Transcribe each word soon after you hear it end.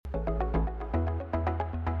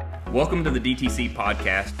Welcome to the DTC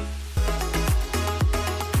podcast.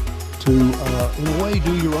 To, in a way,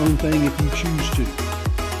 do your own thing if you choose to.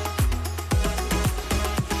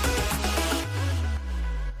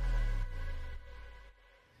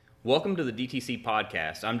 Welcome to the DTC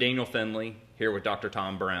podcast. I'm Daniel Finley, here with Dr.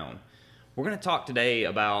 Tom Brown. We're going to talk today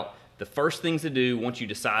about the first things to do once you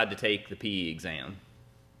decide to take the PE exam.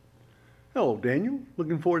 Hello, Daniel.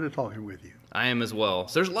 Looking forward to talking with you. I am as well.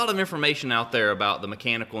 So there's a lot of information out there about the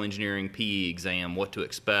mechanical engineering PE exam, what to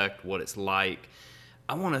expect, what it's like.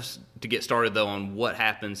 I want us to get started, though, on what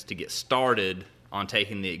happens to get started on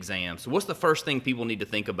taking the exam. So what's the first thing people need to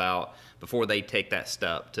think about before they take that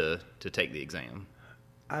step to take the exam?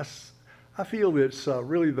 I feel that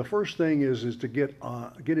really the first thing is to get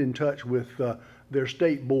in touch with their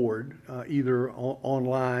state board, either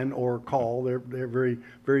online or call. They're very,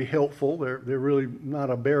 very helpful. They're really not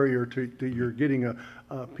a barrier to your getting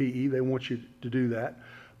a PE. They want you to do that.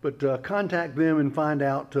 But contact them and find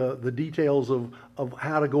out the details of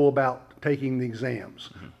how to go about taking the exams,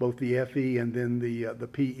 both the FE and then the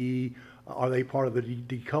PE. Are they part of the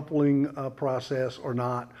decoupling process or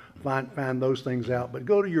not? Find those things out. But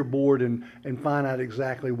go to your board and find out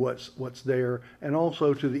exactly what's there, and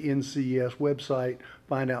also to the NCES website,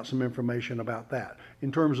 find out some information about that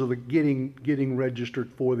in terms of the getting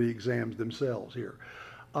registered for the exams themselves here.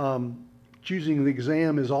 Choosing the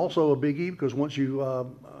exam is also a biggie, because once you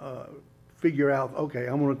figure out, okay,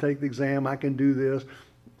 I'm going to take the exam, I can do this,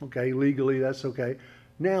 okay, legally that's okay.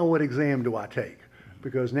 Now what exam do I take?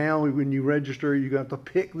 Because now when you register, you have to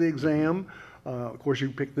pick the exam. Of course, you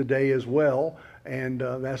pick the day as well, and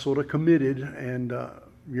that's sort of committed, and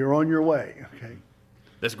you're on your way. Okay.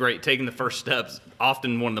 That's great. Taking the first steps,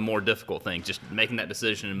 often one of the more difficult things, just making that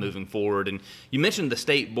decision and moving forward. And you mentioned the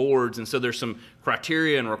state boards, and so there's some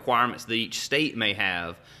criteria and requirements that each state may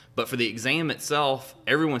have. But for the exam itself,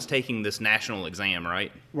 everyone's taking this national exam,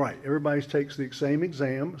 right? Right. Everybody takes the same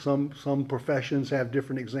exam. Some professions have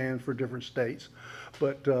different exams for different states.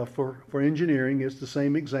 But for engineering, it's the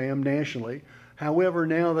same exam nationally. However,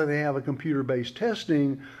 now that they have a computer-based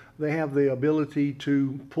testing, they have the ability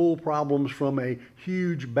to pull problems from a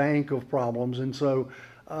huge bank of problems. And so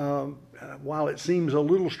while it seems a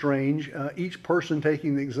little strange, each person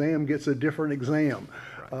taking the exam gets a different exam.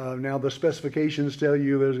 Now the specifications tell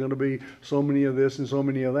you there's going to be so many of this and so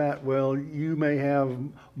many of that. Well, you may have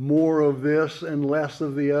more of this and less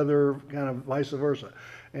of the other, kind of vice versa.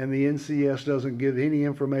 And the NCS doesn't give any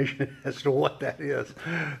information as to what that is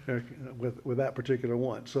with that particular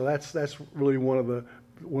one. So that's really one of the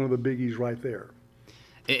biggies right there.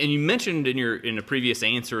 And you mentioned in a previous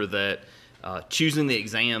answer that choosing the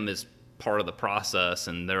exam is part of the process,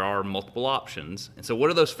 and there are multiple options. And so what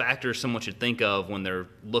are those factors someone should think of when they're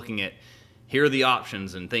looking at, here are the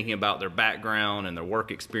options, and thinking about their background and their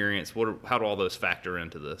work experience? How do all those factor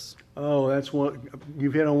into this? Oh, that's one.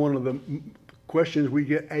 You've hit on one of the questions we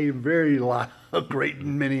get a great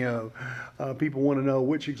many of. People want to know,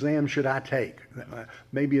 which exam should I take?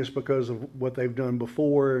 Maybe it's because of what they've done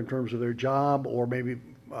before in terms of their job, or maybe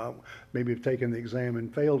have taken the exam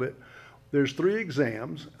and failed it. There's 3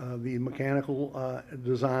 exams, the mechanical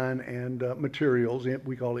design and materials,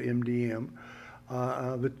 we call it MDM,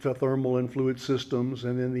 the thermal and fluid systems,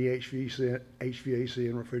 and then the HVAC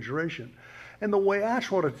and refrigeration. And the way I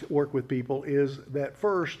try to work with people is that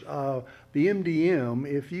first, the MDM,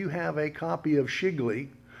 if you have a copy of Shigley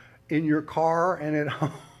in your car and at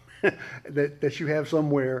home that you have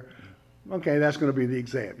somewhere, okay, that's going to be the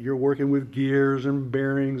exam. You're working with gears and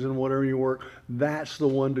bearings and whatever you work, that's the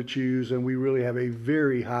one to choose, and we really have a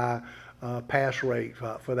very high pass rate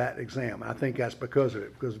for that exam. I think that's because of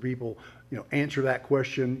it, because people answer that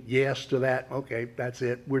question, yes to that, okay, that's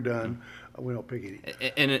it, we're done. We don't pick any.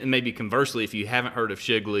 And maybe conversely, if you haven't heard of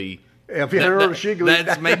Shigley, if you haven't heard of Shigley,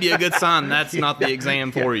 that's maybe a good sign that's not the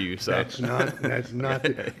exam for you. So that's not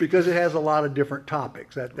because it has a lot of different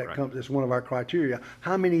topics. That right. It's one of our criteria.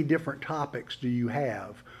 How many different topics do you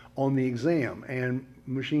have on the exam? And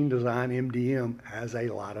machine design, MDM, has a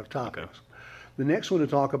lot of topics. Okay. The next one to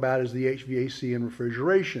talk about is the HVAC and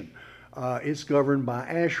refrigeration. It's governed by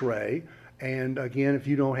ASHRAE. And again, if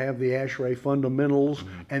you don't have the ASHRAE fundamentals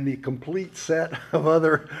and the complete set of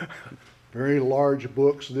other very large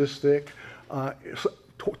books this thick,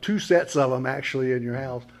 2 sets of them actually in your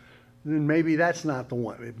house, then maybe that's not the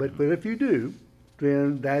one. But if you do,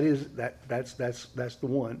 then that's the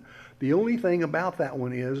one. The only thing about that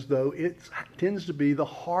one is, though, it tends to be the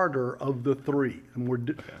harder of the 3,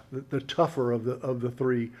 the tougher of the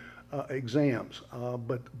 3 exams.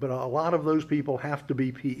 But a lot of those people have to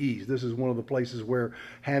be PEs. This is one of the places where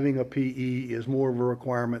having a PE is more of a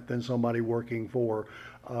requirement than somebody working for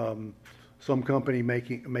some company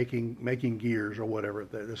making gears or whatever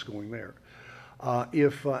that's going there.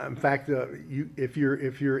 If in fact if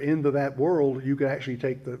you're into that world, you can actually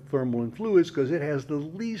take the thermal and fluids because it has the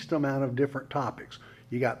least amount of different topics.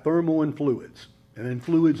 You got thermal and fluids, and then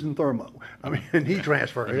fluids and thermo. I mean, and heat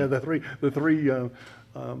transfer. Yeah, the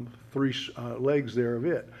three legs there of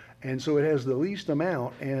it. And so it has the least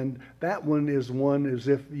amount, and that one is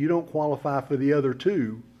if you don't qualify for the other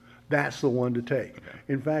two, that's the one to take. Okay.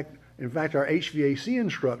 In fact, our HVAC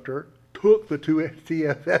instructor took the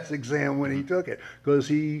TFS exam when he took it because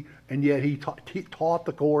he taught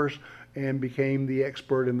the course and became the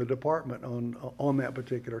expert in the department on that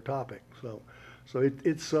particular topic. So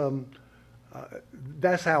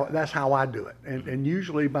that's how I do it. And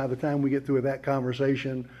usually by the time we get through that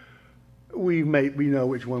conversation, we know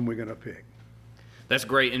which one we're going to pick. That's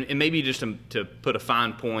great. And maybe just to put a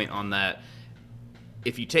fine point on that,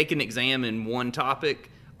 if you take an exam in one topic,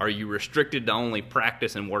 are you restricted to only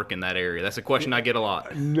practice and work in that area? That's a question I get a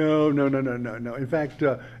lot. No. In fact,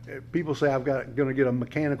 people say going to get a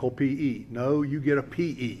mechanical PE. No, you get a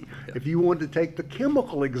PE. Yeah. If you want to take the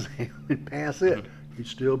chemical exam and pass it, you'd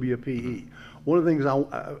still be a PE. One of the things I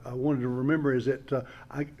wanted to remember is that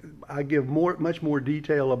I give much more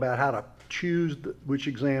detail about how to choose which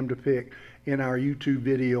exam to pick in our YouTube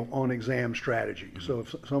video on exam strategy. So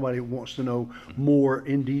if somebody wants to know more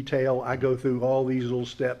in detail, I go through all these little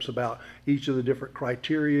steps about each of the different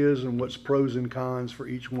criterias and what's pros and cons for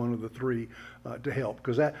each one of the three to help.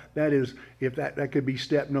 Because that could be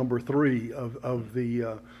step number 3 of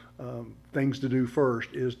the things to do first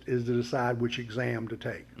is to decide which exam to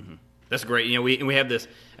take. Mm-hmm. That's great. You know, we have this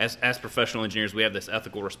as professional engineers, we have this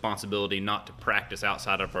ethical responsibility not to practice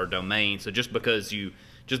outside of our domain. So just because you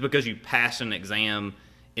pass an exam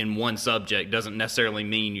in one subject doesn't necessarily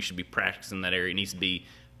mean you should be practicing that area. It needs to be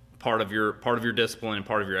part of your discipline and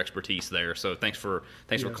part of your expertise there. So thanks for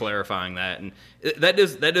clarifying that. And that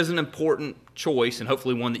is an important choice, and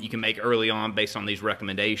hopefully one that you can make early on based on these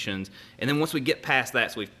recommendations. And then once we get past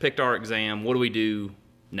that, so we've picked our exam, what do we do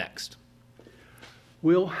next?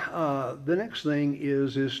 Well, the next thing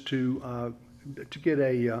is to get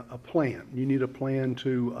a plan. You need a plan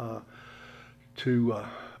to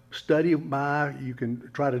study by. You can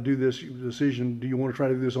try to do this decision. Do you want to try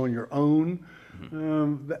to do this on your own?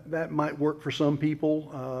 Mm-hmm. That might work for some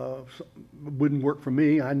people. Wouldn't work for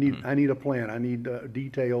me. I need a plan. I need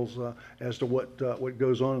details as to what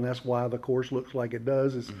goes on, and that's why the course looks like it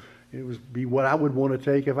does. It would be what I would want to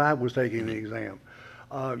take if I was taking the exam.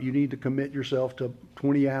 You need to commit yourself to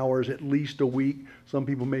 20 hours at least a week. Some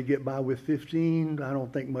people may get by with 15. I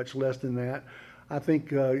don't think much less than that. I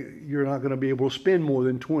think you're not going to be able to spend more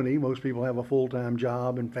than 20. Most people have a full-time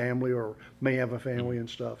job and family, or may have a family and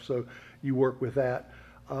stuff. So you work with that.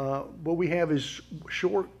 What we have is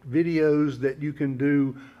short videos that you can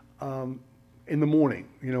do in the morning.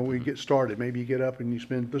 You know, we get started. Maybe you get up and you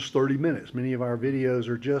spend just 30 minutes. Many of our videos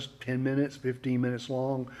are just 10 minutes, 15 minutes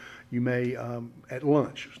long. You may, at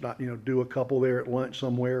lunch, do a couple there at lunch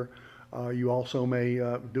somewhere. You also may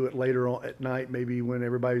do it later on at night, maybe when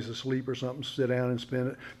everybody's asleep or something, sit down and spend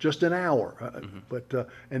it just an hour. But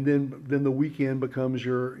and then the weekend becomes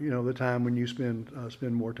your, the time when you spend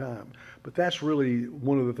more time. But that's really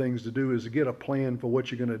one of the things to do, is to get a plan for what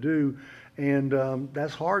you're going to do. And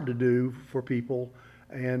that's hard to do for people.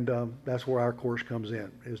 And that's where our course comes in,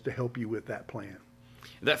 is to help you with that plan.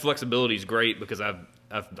 That flexibility is great, because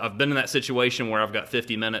I've been in that situation where I've got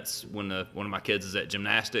 50 minutes when one of my kids is at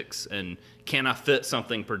gymnastics, and can I fit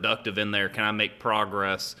something productive in there? Can I make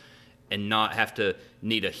progress and not have to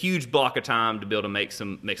need a huge block of time to be able to make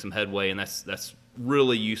some headway? And that's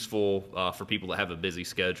really useful for people that have a busy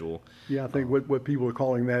schedule. Yeah, I think what people are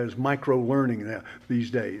calling that is micro learning now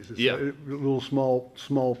these days. It's little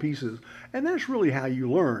small pieces, and that's really how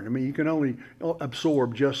you learn. I mean, you can only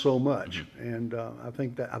absorb just so much, and I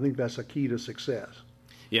think that's a key to success.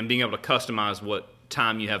 Yeah, and being able to customize what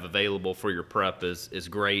time you have available for your prep is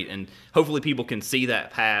great, and hopefully people can see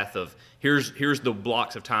that path of here's the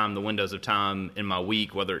blocks of time, the windows of time in my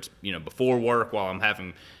week, whether it's before work, while I'm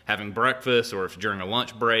having breakfast, or if during a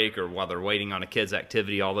lunch break, or while they're waiting on a kid's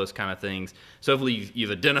activity, all those kind of things. So hopefully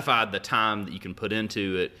you've identified the time that you can put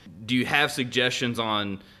into it. Do you have suggestions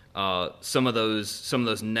on some of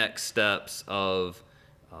those next steps of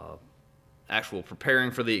actual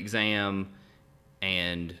preparing for the exam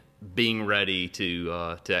and being ready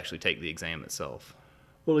to actually take the exam itself?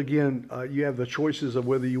 Well, again, you have the choices of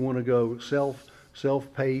whether you want to go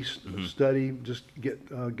self-paced study. Just get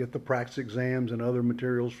the practice exams and other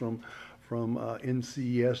materials from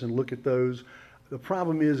NCES and look at those. The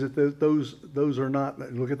problem is that those are not.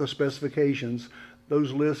 Look at the specifications.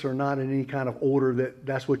 Those lists are not in any kind of order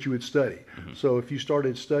that's what you would study. So if you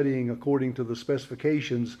started studying according to the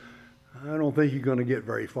specifications, I don't think you're going to get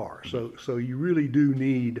very far. So you really do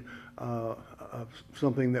need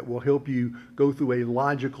something that will help you go through a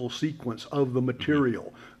logical sequence of the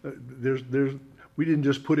material. We didn't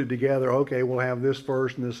just put it together. Okay, we'll have this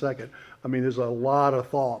first and this second. I mean, there's a lot of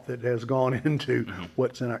thought that has gone into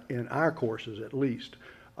what's in our courses, at least.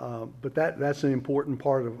 But that's an important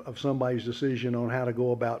part of somebody's decision on how to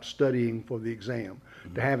go about studying for the exam,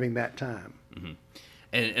 to having that time.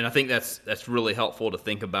 And I think that's really helpful to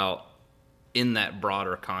think about in that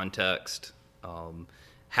broader context,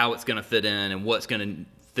 how it's going to fit in and what's going to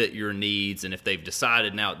fit your needs. And if they've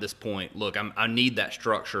decided now at this point, look, I need that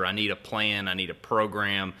structure, I need a plan, I need a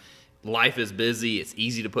program. Life is busy, it's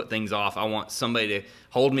easy to put things off. I want somebody to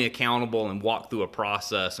hold me accountable and walk through a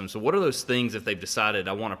process. And so what are those things if they've decided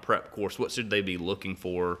I want a prep course? What should they be looking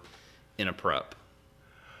for in a prep?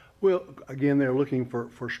 Well, again, they're looking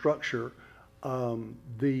for structure. One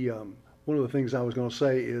of the things I was going to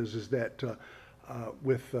say is that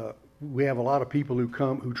we have a lot of people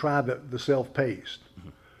who try the self-paced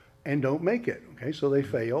and don't make it. Okay, so they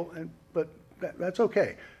fail, but that's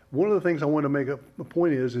okay. One of the things I want to make a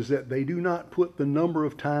point is that they do not put the number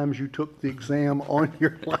of times you took the exam on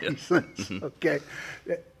your license. Okay,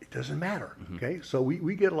 it doesn't matter. Okay, so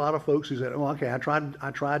we get a lot of folks who say, "Oh, okay, I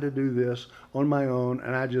tried to do this on my own,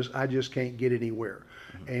 and I just can't get anywhere."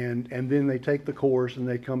 And then they take the course and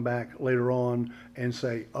they come back later on and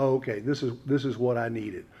say, "Oh, okay, this is what I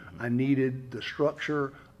needed. I needed the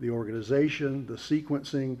structure, the organization, the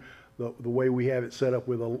sequencing." The way we have it set up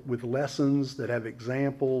with lessons that have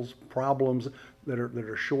examples, problems that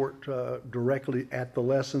are short directly at the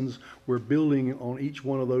lessons. We're building on each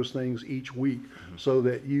one of those things each week, so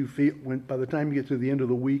that you feel by the time you get to the end of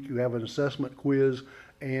the week, you have an assessment quiz,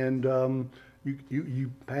 and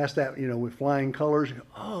you pass that with flying colors. You go,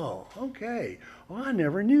 oh, okay. Well, I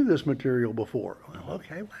never knew this material before. Well,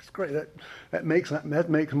 okay, well, that's great. That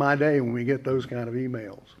makes my day when we get those kind of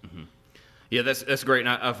emails. Yeah, that's great. And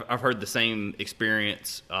I've heard the same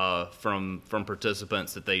experience from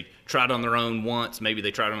participants that they tried on their own once, maybe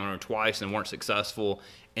they tried on their own twice and weren't successful,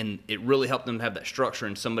 and it really helped them to have that structure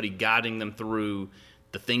and somebody guiding them through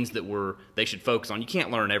the things that they should focus on. You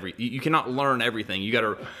can't learn you cannot learn everything. You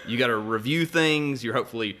gotta review things. You're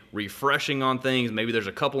hopefully refreshing on things. Maybe there's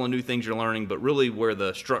a couple of new things you're learning, but really where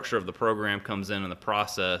the structure of the program comes in and the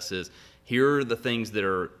process is, here are the things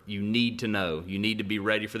that you need to know. You need to be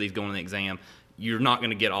ready for these going to the exam. You're not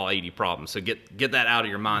going to get all 80 problems. So get that out of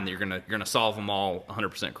your mind that you're going to solve them all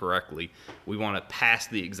 100% correctly. We want to pass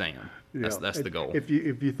the exam. That's the goal. If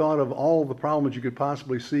you thought of all the problems you could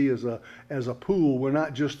possibly see as a pool, we're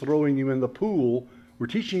not just throwing you in the pool. We're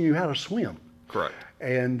teaching you how to swim. Correct.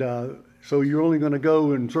 And so you're only going to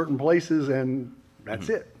go in certain places, and that's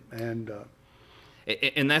it. And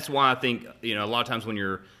that's why I think a lot of times when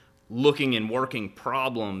you're looking and working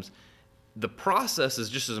problems, the process is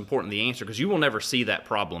just as important as the answer, because you will never see that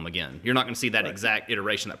problem again. You're not going to see that exact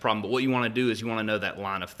iteration of that problem. But what you want to do is you want to know that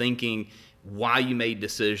line of thinking, why you made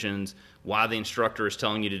decisions, why the instructor is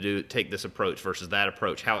telling you to take this approach versus that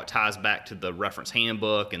approach, how it ties back to the reference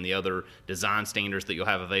handbook and the other design standards that you'll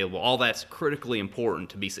have available. All that's critically important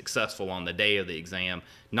to be successful on the day of the exam,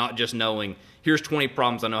 not just knowing, here's 20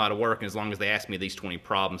 problems I know how to work, and as long as they ask me these 20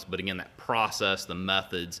 problems, but again, that process, the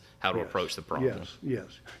methods, how to approach the problem.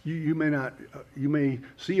 Yes. You may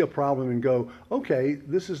see a problem and go, okay,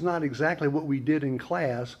 this is not exactly what we did in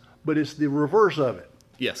class, but it's the reverse of it.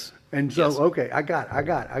 Yes. And so, okay, I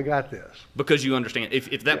got this. Because you understand,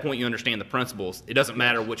 if at that point you understand the principles, it doesn't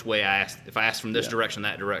matter which way I ask. If I ask from this direction,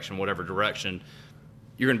 that direction, whatever direction,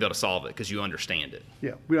 you're going to be able to solve it because you understand it.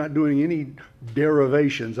 Yeah, we're not doing any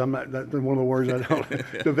derivations. That's one of the words I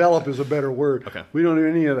don't. Develop is a better word. Okay. We don't do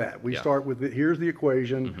any of that. We start with here's the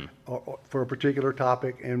equation for a particular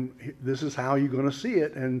topic, and this is how you're going to see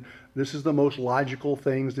it, and this is the most logical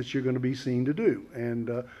things that you're going to be seen to do.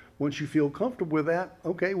 And once you feel comfortable with that,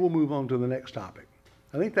 okay, we'll move on to the next topic.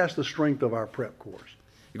 I think that's the strength of our prep course.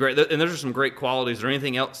 Great, and those are some great qualities. Is there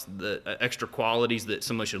anything else, extra qualities that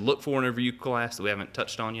somebody should look for in a review class that we haven't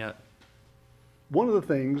touched on yet? One of the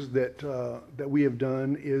things that we have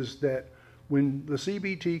done is that when the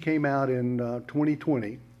CBT came out in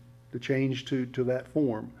 2020, the change to that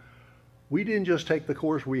form, we didn't just take the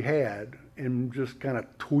course we had and just kind of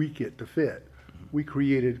tweak it to fit. We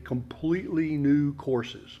created completely new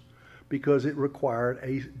courses because it required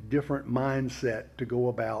a different mindset to go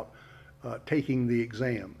about taking the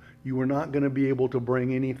exam. You were not going to be able to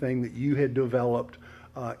bring anything that you had developed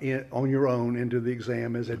on your own into the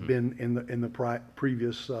exam as had been in the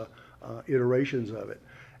previous iterations of it.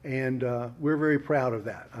 And we're very proud of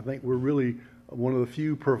that. I think we're really one of the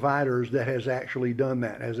few providers that has actually done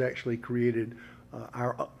that, has actually created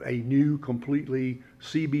a new, completely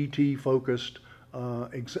CBT-focused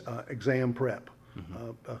exam prep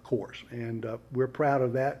course. And we're proud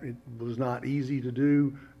of that. It was not easy to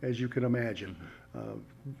do, as you can imagine.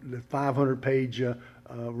 The 500-page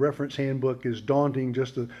reference handbook is daunting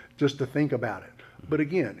just to think about it. But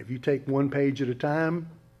again, if you take one page at a time,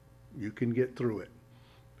 you can get through it.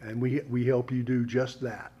 And we help you do just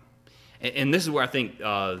that. And this is where I think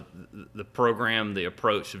the program, the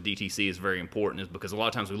approach of DTC is very important, is because a lot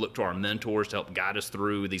of times we look to our mentors to help guide us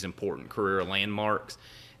through these important career landmarks.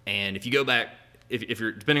 And if you go back, if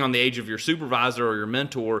you're, depending on the age of your supervisor or your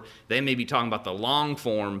mentor, they may be talking about the long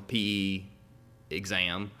form PE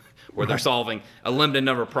exam, where they're solving a limited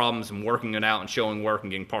number of problems and working it out and showing work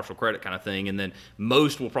and getting partial credit kind of thing. And then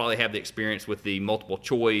most will probably have the experience with the multiple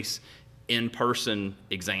choice in-person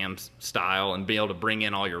exam style and be able to bring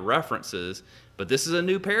in all your references. But this is a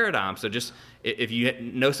new paradigm. So just if you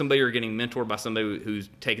know somebody or getting mentored by somebody who's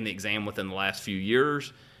taken the exam within the last few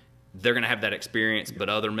years, they're going to have that experience, but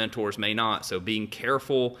other mentors may not. So being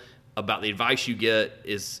careful about the advice you get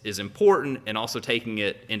is important, and also taking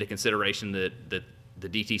it into consideration that the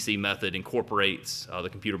DTC method incorporates the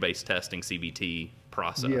computer-based testing CBT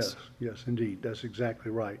process. Yes, indeed. That's exactly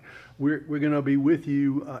right. We're going to be with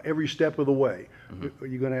you every step of the way.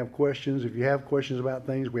 You're going to have questions. If you have questions about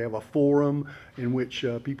things, we have a forum in which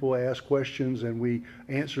people ask questions, and we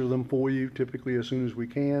answer them for you, typically as soon as we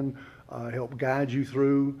can, help guide you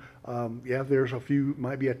through. There's a few,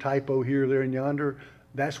 might be a typo here, there, and yonder.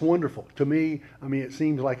 That's wonderful. To me, I mean, it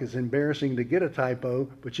seems like it's embarrassing to get a typo,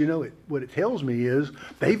 but you know, what it tells me is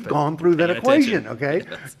they've gone through that equation, okay?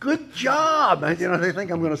 Yes. Good job. You know, they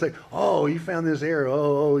think I'm going to say, oh, you found this error,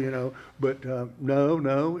 you know, but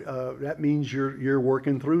no, that means you're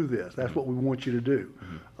working through this. That's what we want you to do,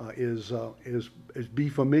 is be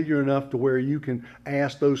familiar enough to where you can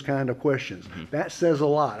ask those kind of questions. That says a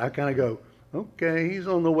lot. I kind of go, okay, he's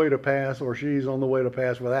on the way to pass, or she's on the way to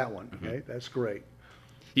pass with that one, okay? That's great.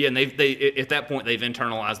 Yeah, and they at that point they've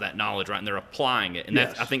internalized that knowledge, right? And they're applying it, and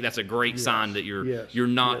I think that's a great sign that you're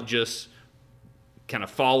not just kind of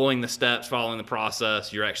following the steps, following the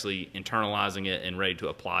process. You're actually internalizing it and ready to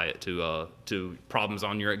apply it to problems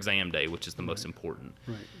on your exam day, which is the most important.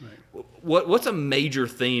 Right. What's a major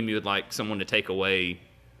theme you would like someone to take away,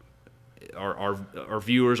 our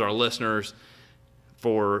viewers, our listeners,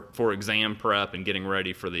 for exam prep and getting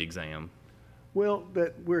ready for the exam? Well,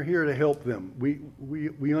 that we're here to help them.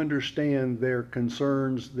 We understand their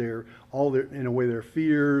concerns, their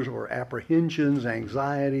fears or apprehensions,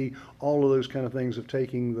 anxiety, all of those kind of things of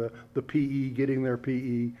taking the PE, getting their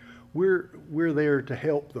PE. We're there to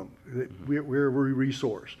help them. We're a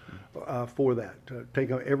resource for that. To take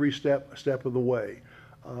them every step of the way.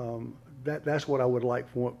 That's what I would like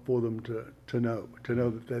for them to know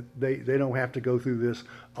that they don't have to go through this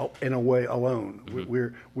in a way alone.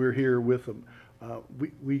 We're here with them.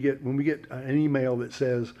 When we get an email that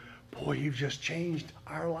says, "Boy, you've just changed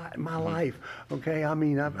my life." Okay, I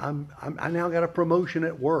mean, I now got a promotion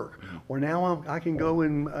at work, or now I can go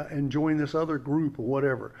and join this other group or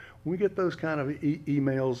whatever. When we get those kind of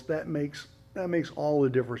emails, that makes all the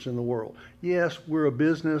difference in the world. Yes, we're a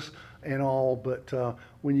business and all, but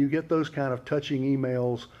when you get those kind of touching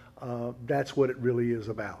emails, that's what it really is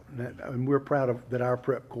about. And we're proud of that. Our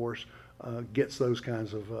prep course gets those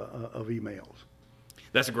kinds of emails.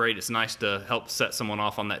 That's great. It's nice to help set someone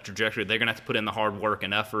off on that trajectory. They're going to have to put in the hard work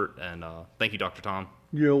and effort. And thank you, Dr. Tom.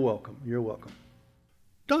 You're welcome. You're welcome.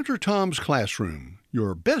 Dr. Tom's Classroom,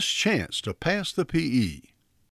 your best chance to pass the PE.